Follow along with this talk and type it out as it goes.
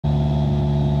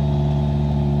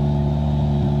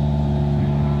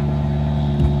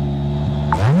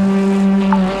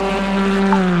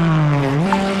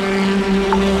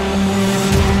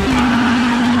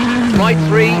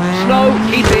3, slow,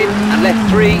 keep in, and left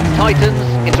 3, tightens,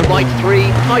 into right 3,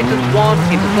 tightens 1,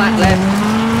 into flat left,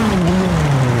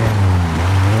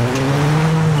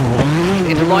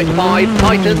 into right 5,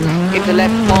 tightens, into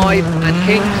left 5, and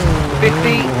kinks,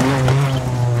 50,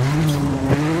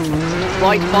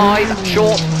 right 5,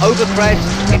 short, over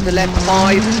crest, into left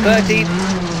 5, 30,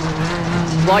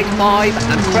 right 5,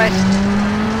 and crest,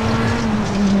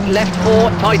 left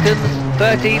 4, tightens,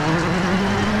 30,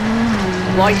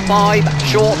 right 5,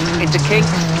 short, into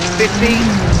kinks, 50,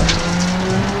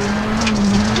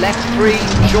 left 3,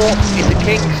 short, into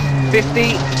kinks,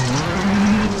 50,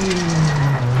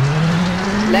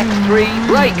 left 3,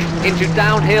 brake, into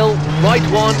downhill, right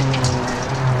 1,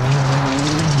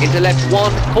 into left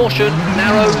 1, caution,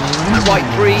 narrows, and right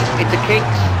 3, into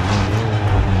kinks,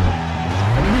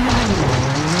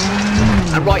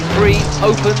 and right 3,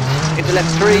 opens, into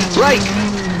left 3, brake,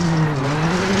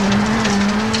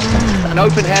 an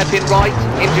open hairpin right,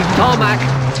 into tarmac,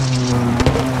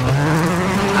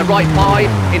 and right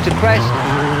 5, into crest,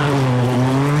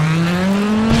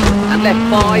 and left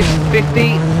 5,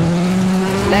 50,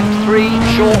 left 3,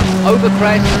 short, over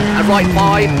crest, and right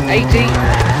 5, 80,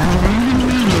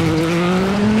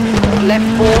 left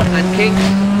 4, and kinks,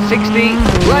 60,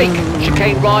 brake,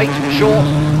 chicane right, short,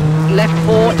 left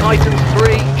 4, tightens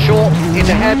 3, short,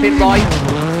 into hairpin right,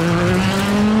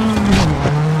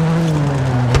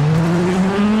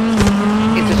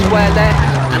 into square left,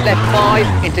 and left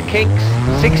 5, into kinks,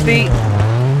 60,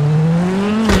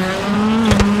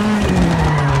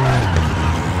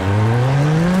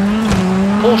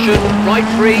 caution, right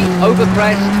 3, over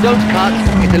crest, don't cut,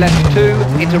 into left 2,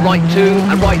 into right 2,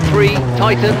 and right 3,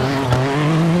 tightens,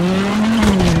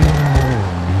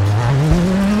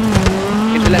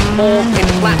 left 4,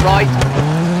 into flat right,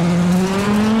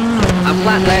 and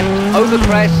flat left, over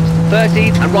crest,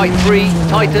 30, and right 3,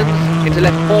 tightens, into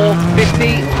left 4,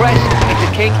 50, crest, into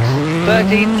kinks,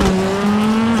 30,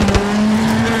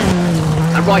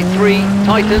 and right 3,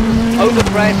 tightens, over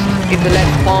crest, into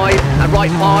left 5, and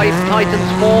right 5,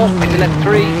 tightens 4, into left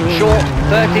 3, short,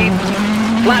 30,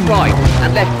 flat right,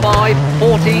 and left 5,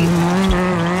 40,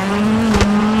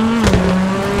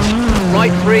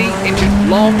 right 3, into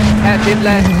long, hairpin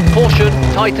left, caution,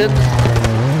 tightens,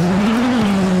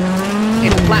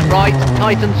 into flat right,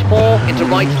 tightens 4, into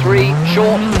right 3,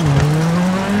 short,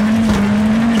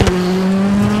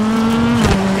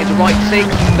 into right 6,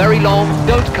 very long,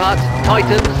 don't cut,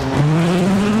 tightens,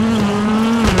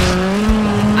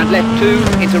 and left 2,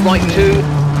 into right 2,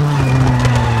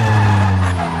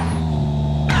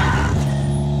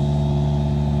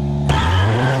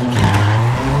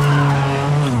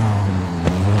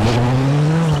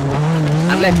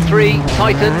 left 3,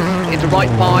 tightens, into right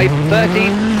 5, 30,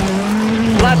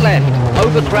 flat left,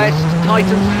 over crest,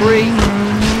 tightens 3,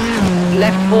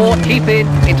 left 4, keep in,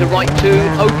 into right 2,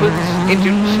 opens, into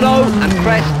slow and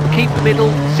crest, keep middle,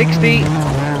 60,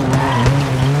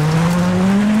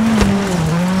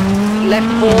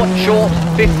 left 4, short,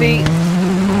 50,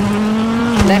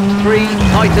 left 3,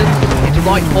 tightens, into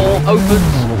right 4,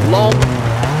 opens, long,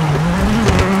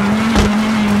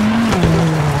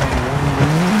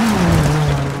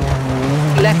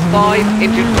 left 5,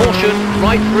 into caution,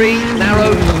 right 3,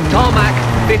 narrows, tarmac,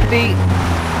 50,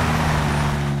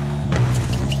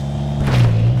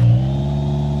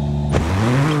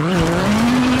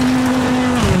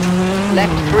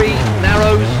 left 3,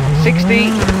 narrows, 60,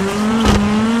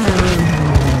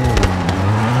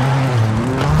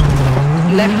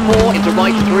 left 4, into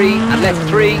right 3, and left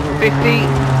 3, 50,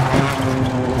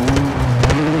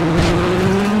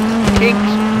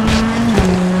 kinks,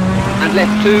 and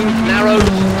left 2, narrows,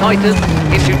 tightens,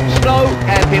 into slow,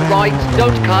 hairpin right,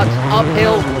 don't cut,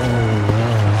 uphill,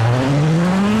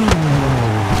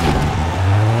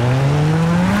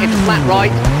 into flat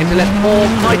right, into left 4,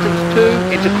 tightens 2,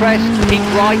 into crest, keep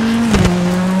right,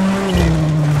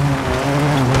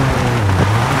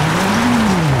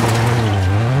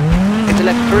 into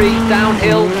left 3,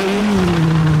 downhill,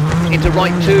 into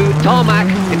right 2, tarmac,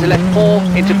 into left 4,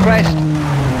 into crest,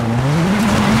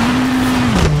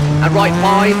 and right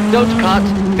 5, don't cut,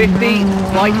 50,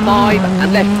 right 5,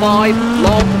 and left 5,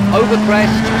 long, over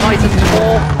crest, tightens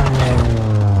 4,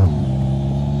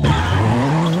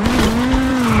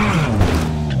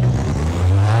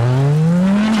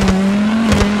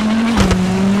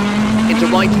 into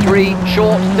right 3,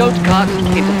 short, don't cut,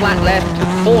 into flat left,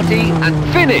 40, and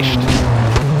finished!